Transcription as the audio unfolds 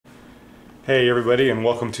Hey everybody, and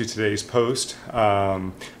welcome to today's post.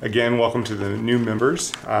 Again, welcome to the new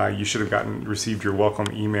members. You should have received your welcome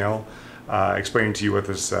email explaining to you what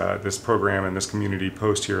this program and this community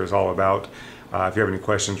post here is all about. If you have any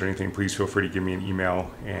questions or anything, please feel free to give me an email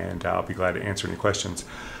and I'll be glad to answer any questions.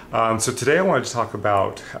 So today I wanted to talk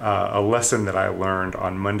about a lesson that I learned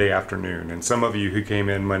on Monday afternoon. And some of you who came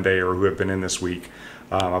in Monday or who have been in this week,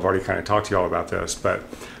 I've already kind of talked to you all about this, but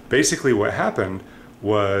basically what happened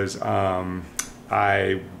was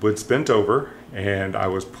I was bent over and I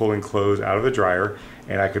was pulling clothes out of the dryer,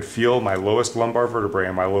 and I could feel my lowest lumbar vertebrae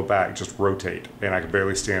and my low back just rotate, and I could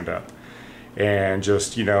barely stand up. And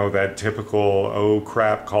just, you know, that typical, oh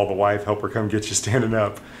crap, call the wife, help her come get you standing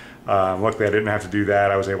up. Luckily I didn't have to do that.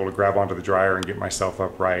 I was able to grab onto the dryer and get myself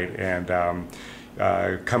upright. And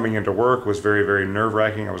coming into work was very, very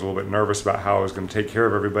nerve-wracking. I was a little bit nervous about how I was going to take care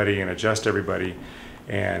of everybody and adjust everybody.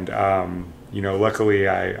 And you know, luckily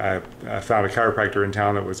I found a chiropractor in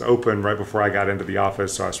town that was open right before I got into the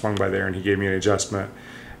office, so I swung by there and he gave me an adjustment,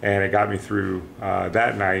 and it got me through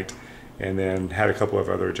that night, and then had a couple of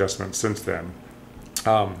other adjustments since then.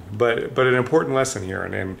 But an important lesson here,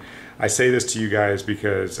 and I say this to you guys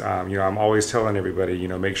because you know, I'm always telling everybody, you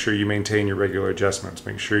know, make sure you maintain your regular adjustments.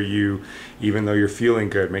 Make sure you, even though you're feeling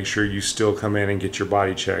good, make sure you still come in and get your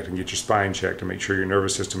body checked and get your spine checked and make sure your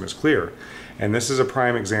nervous system is clear. And this is a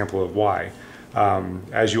prime example of why.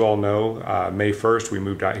 As you all know, May 1st we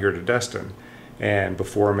moved out here to Destin. And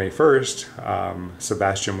before May 1st,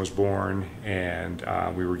 Sebastian was born, and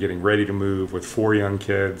we were getting ready to move with 4 young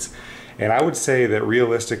kids. And I would say that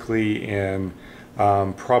realistically in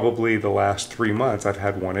probably the last 3 months, I've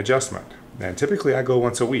had 1 adjustment. And typically I go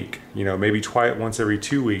once a week, you know, maybe once every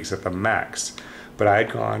 2 weeks at the max. But I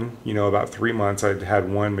had gone, you know, about 3 months, I'd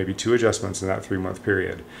had 1, maybe 2 adjustments in that 3-month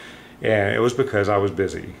period. And it was because I was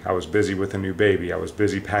busy. I was busy with a new baby. I was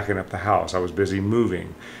busy packing up the house. I was busy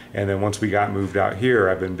moving. And then once we got moved out here,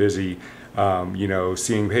 I've been busy, you know,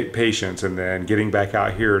 seeing patients and then getting back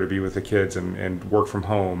out here to be with the kids and work from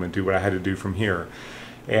home and do what I had to do from here.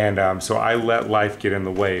 And so I let life get in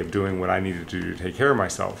the way of doing what I needed to do to take care of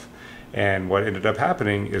myself. And what ended up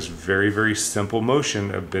happening is very, very simple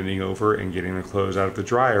motion of bending over and getting the clothes out of the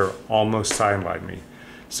dryer almost sidelined me.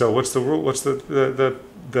 So what's the rule? What's the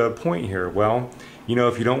point here? Well, you know,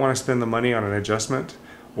 if you don't want to spend the money on an adjustment,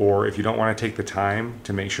 or if you don't want to take the time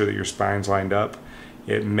to make sure that your spine's lined up,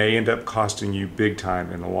 it may end up costing you big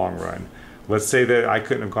time in the long run. Let's say that I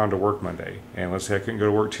couldn't have gone to work Monday, and let's say I couldn't go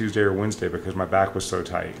to work Tuesday or Wednesday because my back was so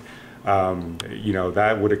tight. You know,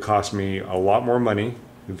 that would have cost me a lot more money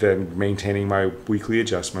than maintaining my weekly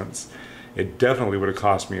adjustments. It definitely would have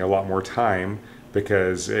cost me a lot more time,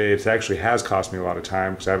 because it actually has cost me a lot of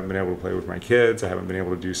time because I haven't been able to play with my kids. I haven't been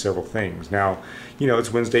able to do several things. Now, you know,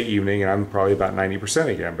 it's Wednesday evening and I'm probably about 90%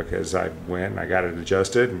 again because I went and I got it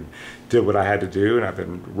adjusted and did what I had to do, and I've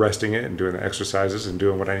been resting it and doing the exercises and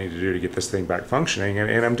doing what I need to do to get this thing back functioning,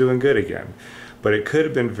 and I'm doing good again. But it could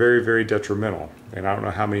have been very, very detrimental. And I don't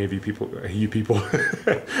know how many of you people,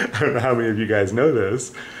 I don't know how many of you guys know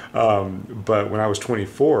this, but when I was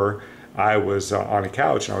 24, I was on a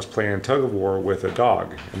couch and I was playing tug of war with a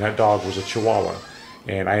dog, and that dog was a Chihuahua,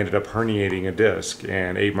 and I ended up herniating a disc,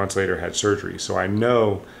 and 8 months later had surgery. So I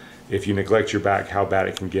know if you neglect your back how bad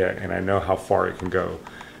it can get, and I know how far it can go.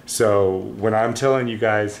 So when I'm telling you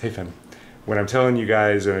guys, hey Finn, when I'm telling you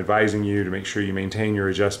guys and advising you to make sure you maintain your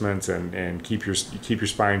adjustments and keep your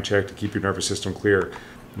spine checked and keep your nervous system clear,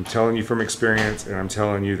 I'm telling you from experience, and I'm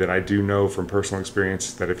telling you that I do know from personal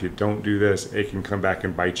experience that if you don't do this, it can come back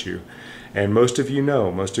and bite you. And most of you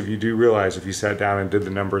know, most of you do realize, if you sat down and did the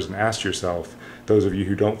numbers and asked yourself, those of you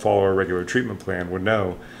who don't follow a regular treatment plan would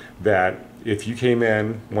know that if you came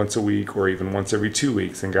in once a week or even once every 2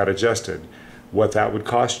 weeks and got adjusted, what that would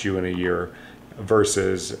cost you in a year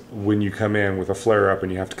versus when you come in with a flare-up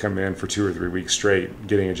and you have to come in for 2 or 3 weeks straight,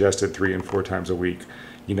 getting adjusted 3 and 4 times a week.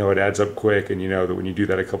 You know, it adds up quick, and you know that when you do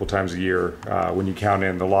that a couple times a year, when you count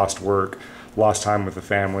in the lost work, lost time with the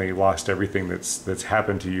family, lost everything that's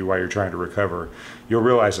happened to you while you're trying to recover, you'll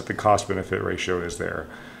realize that the cost-benefit ratio is there.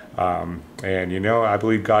 And you know, I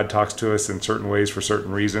believe God talks to us in certain ways for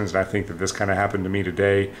certain reasons, and I think that this kind of happened to me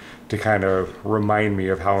today to kind of remind me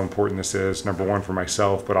of how important this is, number one for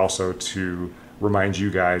myself, but also to remind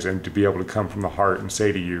you guys and to be able to come from the heart and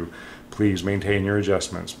say to you, please maintain your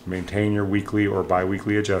adjustments, maintain your weekly or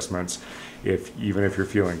bi-weekly adjustments, even if you're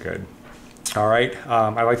feeling good. All right,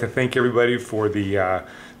 I'd like to thank everybody for the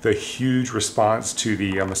huge response to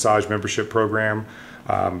the massage membership program.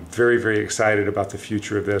 Very, very excited about the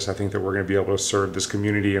future of this. I think that we're going to be able to serve this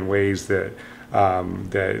community in ways that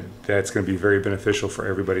that's going to be very beneficial for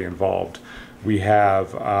everybody involved. We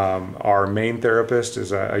have our main therapist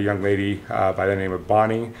is a young lady by the name of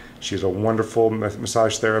Bonnie. She's a wonderful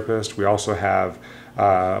massage therapist. We also have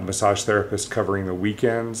a massage therapist covering the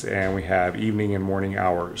weekends, and we have evening and morning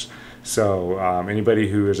hours. So anybody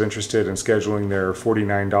who is interested in scheduling their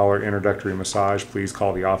 $49 introductory massage, please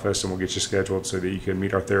call the office and we'll get you scheduled so that you can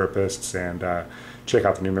meet our therapists and check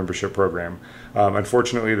out the new membership program.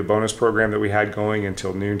 Unfortunately, the bonus program that we had going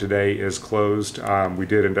until noon today is closed. We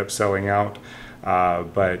did end up selling out,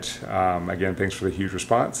 but again, thanks for the huge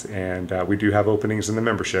response, and we do have openings in the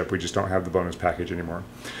membership. We just don't have the bonus package anymore.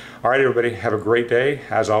 All right, everybody, have a great day.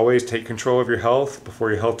 As always, take control of your health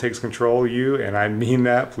before your health takes control of you, and I mean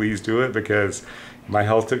that. Please do it, because my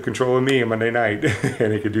health took control of me on Monday night,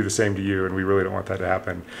 and it could do the same to you, and we really don't want that to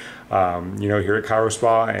happen. You know, here at Chiro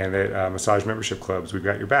Spa and at Massage Membership Clubs, we've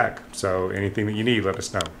got your back. So anything that you need, let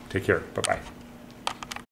us know. Take care. Bye-bye.